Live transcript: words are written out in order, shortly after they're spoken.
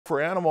for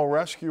animal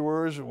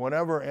rescuers,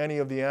 whenever any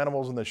of the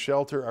animals in the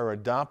shelter are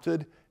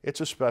adopted, it's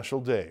a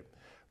special day.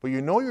 But you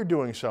know you're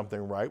doing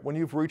something right when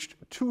you've reached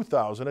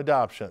 2,000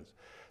 adoptions.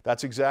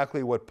 That's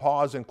exactly what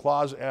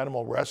Paws+Claws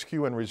Animal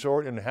Rescue and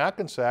Resort in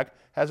Hackensack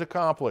has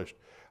accomplished.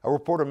 Our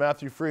reporter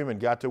Matthew Freeman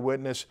got to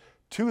witness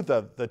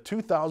the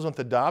 2,000th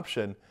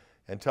adoption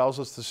and tells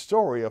us the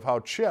story of how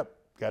Chip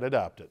got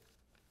adopted.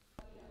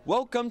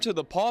 Welcome to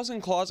the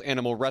Paws+Claws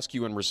Animal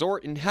Rescue and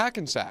Resort in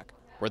Hackensack,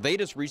 where they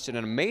just reached an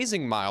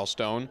amazing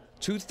milestone,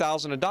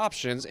 2,000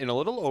 adoptions in a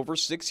little over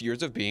 6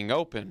 years of being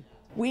open.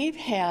 We've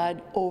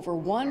had over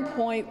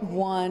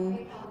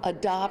 1.1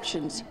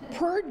 adoptions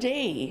per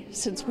day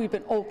since we've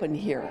been open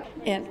here.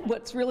 And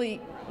what's really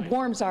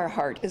warms our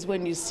heart is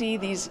when you see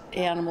these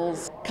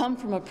animals come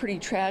from a pretty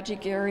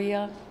tragic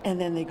area and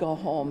then they go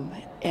home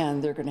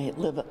and they're going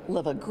to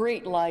live a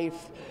great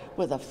life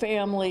with a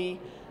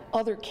family,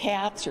 other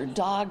cats or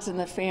dogs in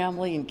the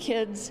family and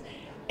kids,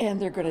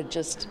 and they're going to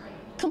just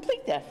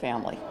complete that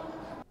family.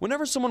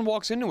 Whenever someone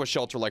walks into a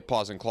shelter like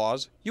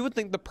Paws+Claws, you would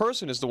think the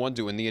person is the one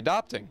doing the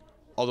adopting,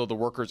 although the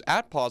workers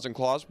at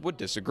Paws+Claws would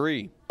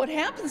disagree. What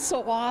happens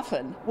so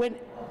often when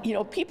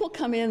people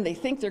come in, they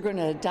think they're going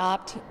to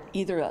adopt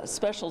either a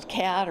special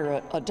cat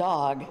or a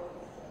dog,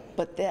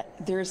 but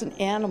there's an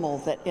animal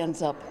that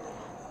ends up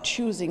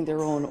choosing their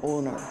own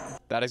owner.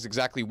 That is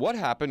exactly what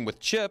happened with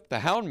Chip, the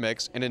hound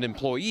mix, and an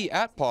employee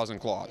at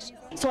Paws+Claws.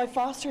 So I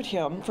fostered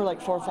him for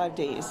like 4 or 5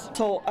 days.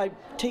 So I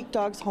take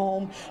dogs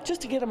home just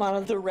to get them out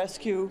of the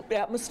rescue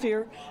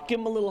atmosphere, give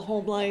them a little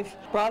home life,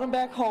 brought them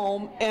back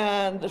home,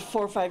 and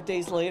 4 or 5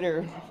 days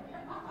later,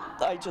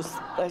 I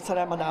said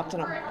I'm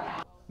adopting them.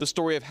 The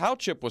story of how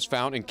Chip was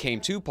found and came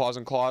to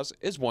Paws+Claws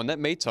is one that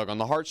may tug on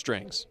the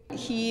heartstrings.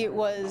 He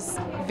was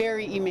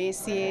very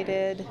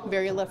emaciated,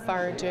 very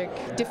lethargic,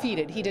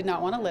 defeated. He did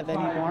not want to live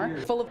anymore.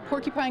 Full of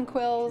porcupine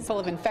quills, full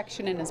of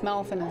infection in his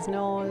mouth and his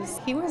nose.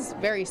 He was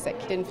very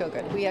sick. He didn't feel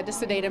good. We had to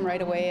sedate him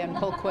right away and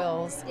pull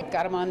quills.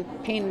 Got him on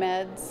pain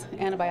meds,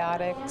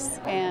 antibiotics,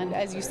 and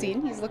as you've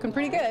seen, he's looking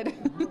pretty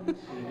good.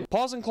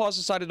 Paws+Claws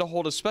decided to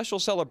hold a special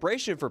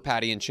celebration for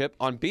Patty and Chip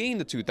on being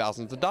the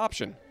 2,000th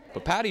adoption.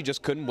 But Patty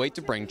just couldn't wait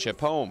to bring Chip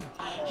home.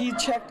 He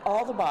checked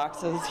all the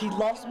boxes. He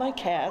loves my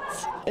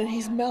cats, and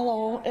he's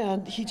mellow,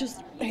 and he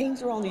just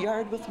hangs around the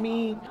yard with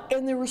me.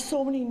 And there were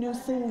so many new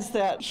things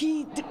that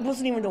he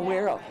wasn't even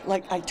aware of.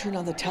 Like, I turned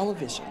on the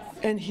television,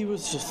 and he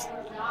was just,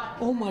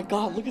 oh my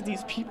God, look at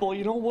these people,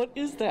 what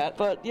is that?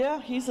 But yeah,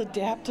 he's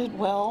adapted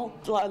well.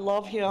 So I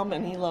love him,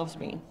 and he loves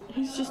me.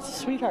 He's just a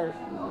sweetheart.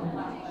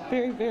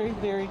 Very, very,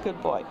 very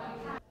good boy.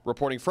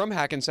 Reporting from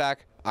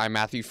Hackensack, I'm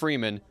Matthew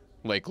Freeman,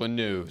 Lakeland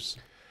News.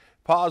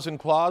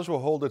 Paws+Claws will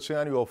hold its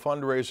annual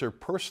fundraiser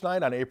Purse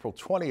Night on April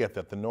 20th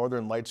at the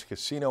Northern Lights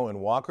Casino in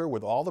Walker,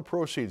 with all the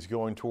proceeds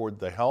going toward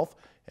the health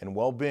and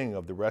well-being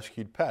of the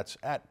rescued pets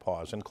at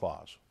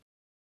Paws+Claws.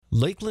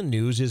 Lakeland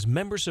News is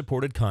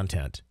member-supported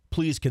content.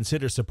 Please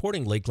consider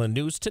supporting Lakeland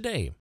News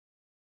today.